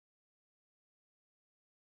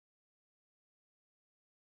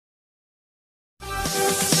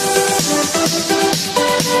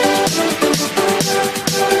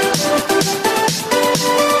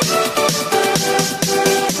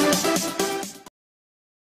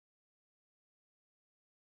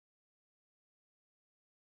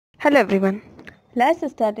Hello everyone, let's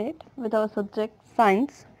start it with our subject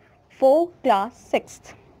Science for class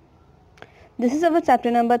 6th. This is our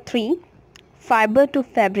chapter number 3, Fiber to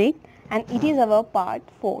Fabric, and it is our part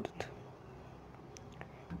 4th.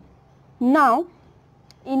 Now,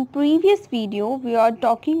 in previous video we are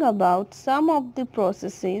talking about some of the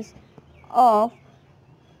processes of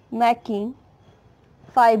making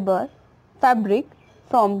fabric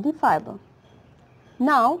from the fiber.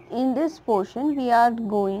 Now in this portion we are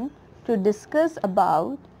going to discuss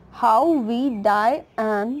about how we dye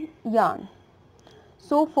an yarn.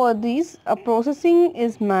 So for this a processing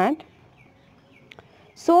is made.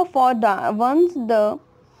 So for once the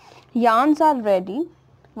yarns are ready,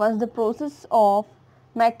 once the process of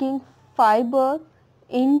making fiber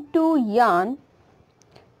into yarn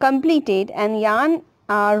completed and yarn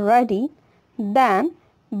are ready, then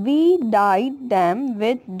we dye them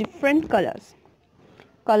with different colors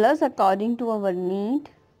according to our need.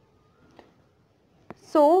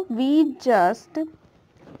 So we just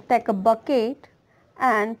take a bucket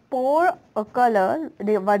and pour a color,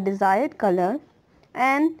 our desired color,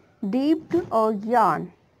 and dip a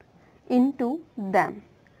yarn into them.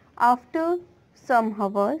 After some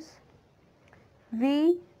hours,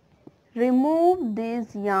 we remove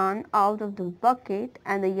this yarn out of the bucket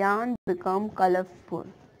and the yarn become colorful.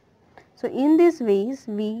 So in this ways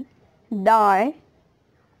we dye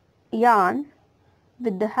yarn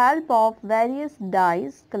with the help of various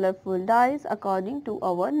dyes, colorful dyes according to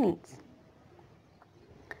our needs.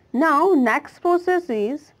 Now next process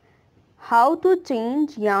is how to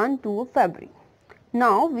change yarn to a fabric.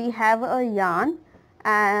 Now we have a yarn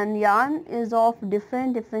and yarn is of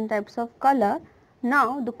different types of color.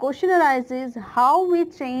 Now the question arises how we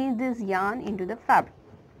change this yarn into the fabric.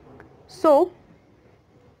 So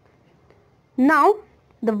now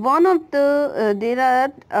there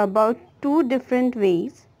are about two different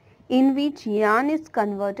ways in which yarn is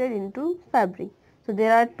converted into fabric. So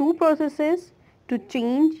there are two processes to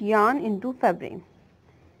change yarn into fabric.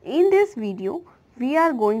 In this video we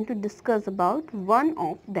are going to discuss about one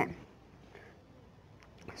of them.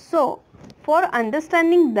 So for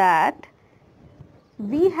understanding that,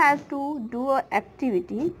 we have to do an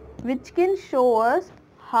activity which can show us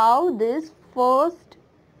how this first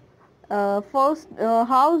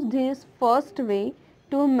way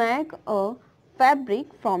to make a fabric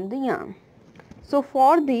from the yarn. So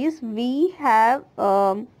for this we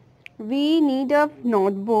need a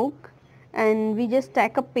notebook and we just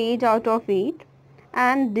take a page out of it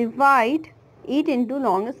and divide it into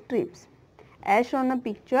long strips. As shown in the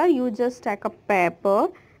picture, you just take a paper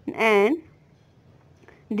and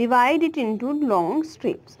divide it into long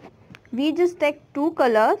strips. We just take two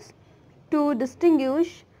colors to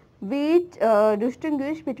distinguish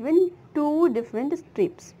between two different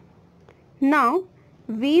strips. Now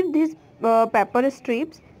weave these paper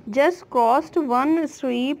strips, just cross one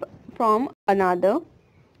strip from another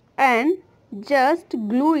and just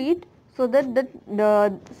glue it so that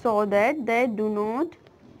they do not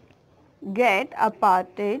get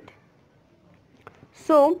aparted.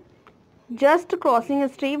 So just crossing a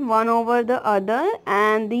strip one over the other,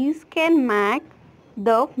 and these can make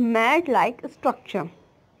the mat like structure.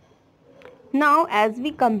 Now as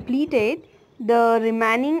we completed, the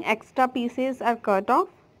remaining extra pieces are cut off.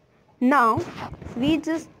 Now we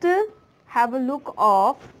just have a look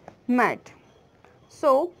of mat.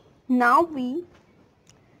 So now we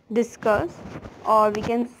discuss, or we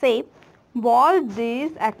can say what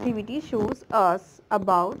this activity shows us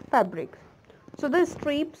about fabric. So the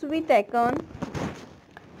strips we taken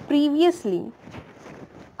previously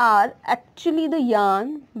are actually the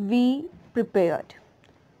yarn we prepared.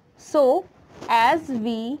 So as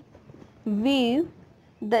we weave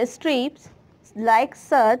the strips like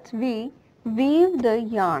such, we weave the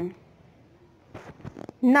yarn.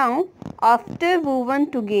 Now after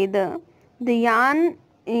woven together, the yarn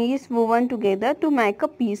is woven together to make a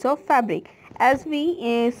piece of fabric. As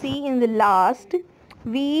we see in the last,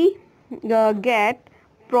 we get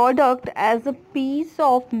product as a piece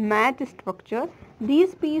of mat structure.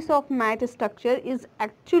 This piece of mat structure is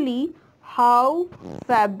actually how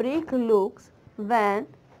fabric looks when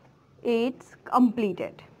it's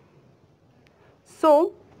completed.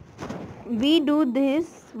 So we do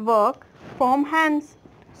this work from hands,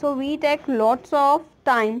 so we take lots of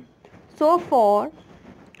time. So for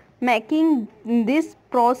making this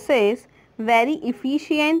process very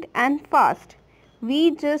efficient and fast,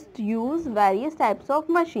 we just use various types of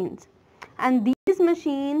machines, and these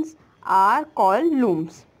machines are called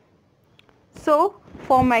looms. So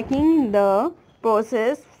for making the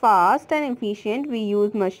process fast and efficient, we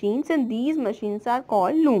use machines, and these machines are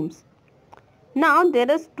called looms. Now there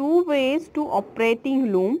is two ways to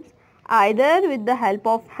operating looms, either with the help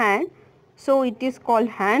of hand, so it is called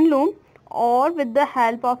hand loom, or with the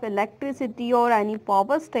help of electricity or any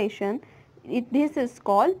power station, this is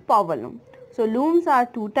called power loom. So looms are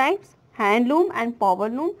two types, hand loom and power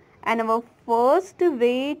loom, and our first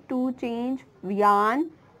way to change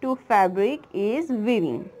yarn to fabric is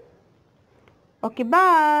weaving. Okay,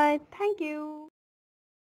 bye. Thank you.